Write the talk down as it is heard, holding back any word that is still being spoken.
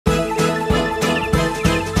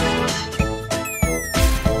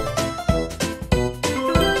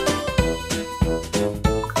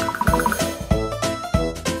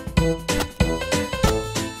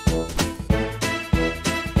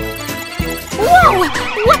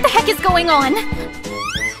What the heck is going on?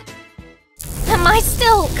 Am I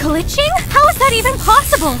still glitching? How is that even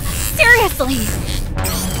possible? Seriously.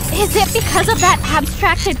 Is it because of that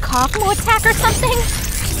abstracted Kaufno attack or something?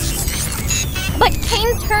 But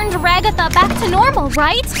Caine turned Ragatha back to normal,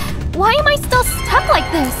 right? Why am I still stuck like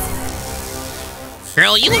this?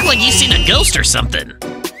 Girl, you look like you've seen a ghost or something.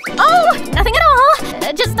 Oh, nothing at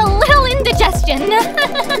all. Just a little indigestion.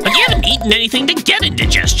 But you haven't eaten anything to get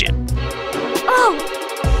indigestion. Oh,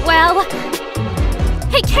 well.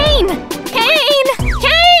 Hey, Caine! Caine!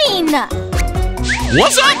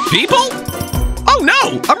 What's up, people? Oh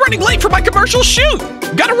no, I'm running late for my commercial shoot.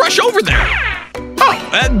 Gotta rush over there. Oh,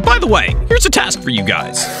 and by the way, here's a task for you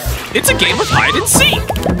guys. It's a game of hide and seek.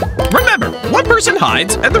 Remember, one person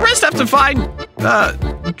hides and the rest have to find,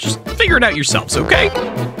 just figure it out yourselves, okay?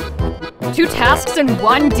 2 tasks in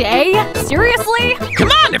one day? Seriously? Come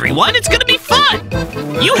on, everyone, it's gonna be fun.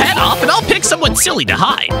 You head off and I'll pick someone silly to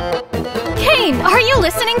hide. Caine, are you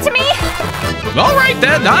listening to me? All right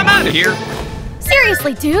then, I'm out of here.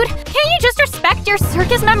 Seriously, dude, can't you just respect your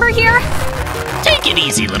circus member here? Take it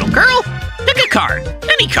easy, little girl. Pick a card,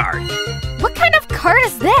 any card. What kind of card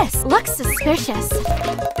is this? Looks suspicious.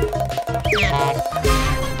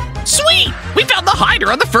 Sweet! We found the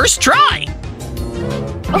hider on the first try.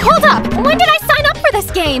 Hold up! When did I sign up for this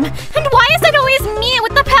game? And why is it always me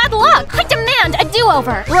with the bad luck? I demand a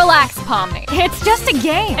do-over! Relax, Pomni. It's just a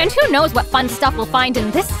game. And who knows what fun stuff we'll find in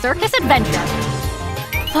this circus adventure.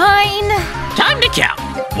 Fine. Time to count.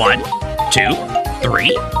 1, 2,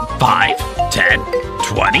 3, 5, 10,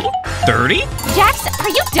 20, 30. Jax, are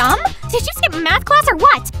you dumb? Did you skip math class or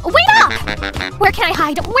what? Wait up! Where can I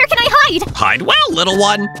hide? Where can I hide? Hide well, little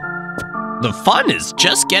one. The fun is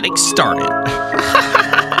just getting started.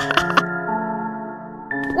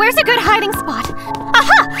 Where's a good hiding spot?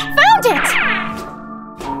 Aha! Found it!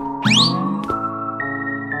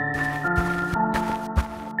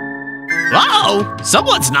 Uh-oh!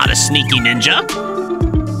 Someone's not a sneaky ninja.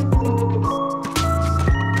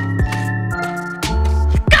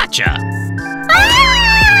 Gotcha!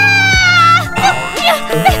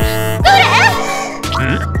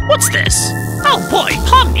 What's this? Oh boy,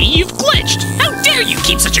 Pomni, you've glitched! How dare you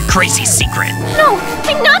keep such a crazy secret? No,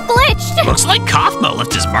 I'm not glitched! Looks like Kaufno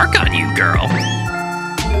left his mark on you, girl.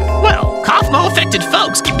 Well, Kaufno-affected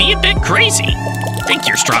folks can be a bit crazy. Think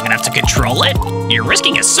you're strong enough to control it? You're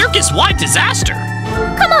risking a circus-wide disaster.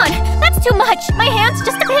 Come on, that's too much. My hand's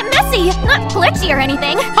just a bit messy, not glitchy or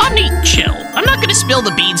anything. Pomni, chill. I'm not gonna spill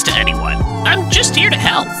the beans to anyone. I'm just here to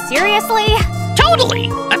help. Seriously? Totally!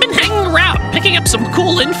 I've been hanging around, picking up some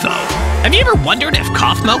cool info. Have you ever wondered if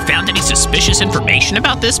Kaufno found any suspicious information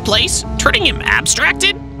about this place, turning him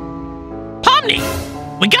abstracted? Pomni,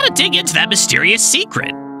 we gotta dig into that mysterious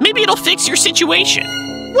secret. Maybe it'll fix your situation.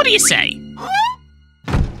 What do you say?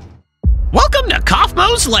 Welcome to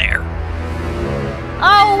Kaufno's lair.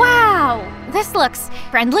 Oh, wow. This looks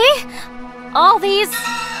friendly. All these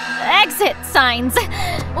exit signs.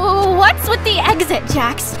 What's with the exit,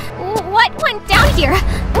 Jax? What went down here?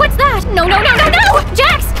 What's that? No!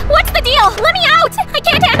 Jax, what's the deal? Let me out! I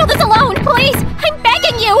can't handle this alone, please! I'm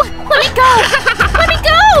begging you! Let me go! Let me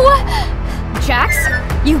go! Jax,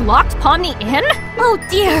 you locked Pomni in? Oh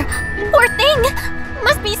dear, poor thing!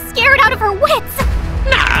 Must be scared out of her wits!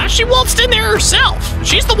 Nah, she waltzed in there herself.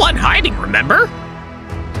 She's the one hiding, remember?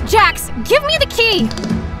 Jax, give me the key!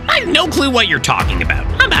 I have no clue what you're talking about.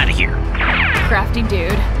 I'm out of here. Crafty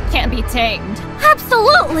dude. Can't be tamed.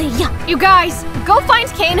 Absolutely! You guys, go find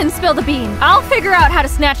Caine and spill the bean. I'll figure out how to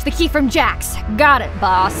snatch the key from Jax. Got it,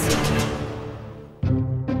 boss.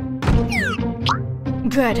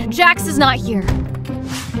 Good, Jax is not here.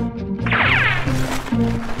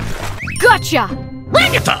 Gotcha!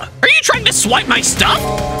 Ragatha, are you trying to swipe my stuff?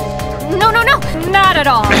 No, not at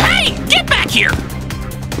all. Hey, get back here!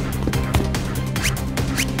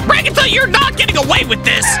 Ragatha, you're not getting away with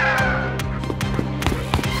this!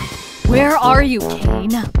 Where are you,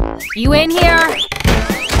 Caine? You in here?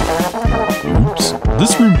 Oops,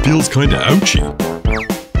 this room feels kinda ouchy.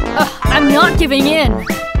 I'm not giving in.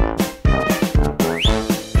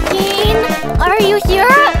 Caine, are you here?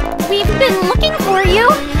 We've been looking for you.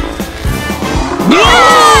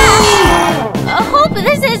 I hope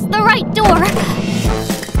this is the right door.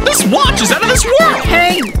 This watch is out of this world!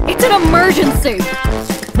 Caine, it's an emergency.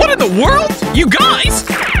 What in the world? You guys?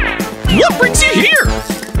 What brings you here?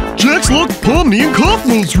 Jax locked Pomni in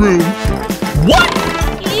Kaufno's room. What?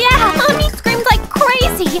 Yeah, Pomni screamed like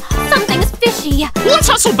crazy. Something's fishy. Let's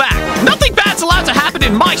hustle back. Nothing bad's allowed to happen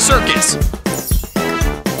in my circus.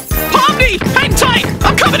 Pomni, hang tight.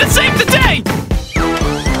 I'm coming to save the day.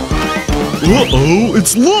 Uh-oh,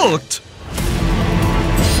 it's locked.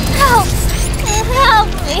 Help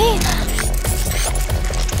me.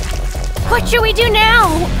 What should we do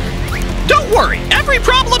now? Don't worry, every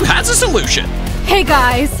problem has a solution. Hey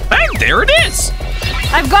guys, And there it is.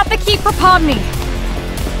 I've got the key for Pomni.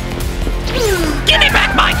 Give me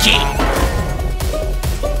back my key!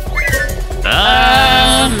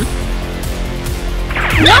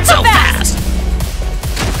 Not so fast!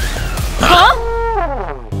 Huh?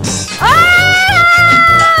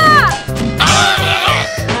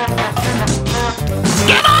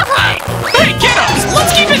 Get off me! Hey, kiddos,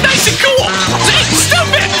 let's keep it nice and cool. Hey,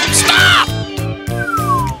 stupid, stop!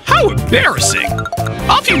 How embarrassing.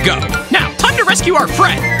 Off you go. Now, time to rescue our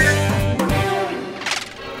friend.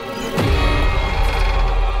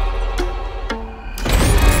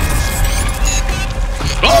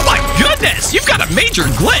 Oh my goodness, you've got a major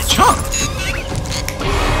glitch, huh?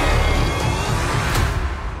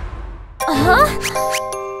 Huh?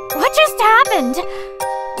 What just happened?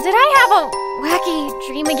 Did I have a wacky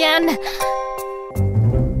dream again?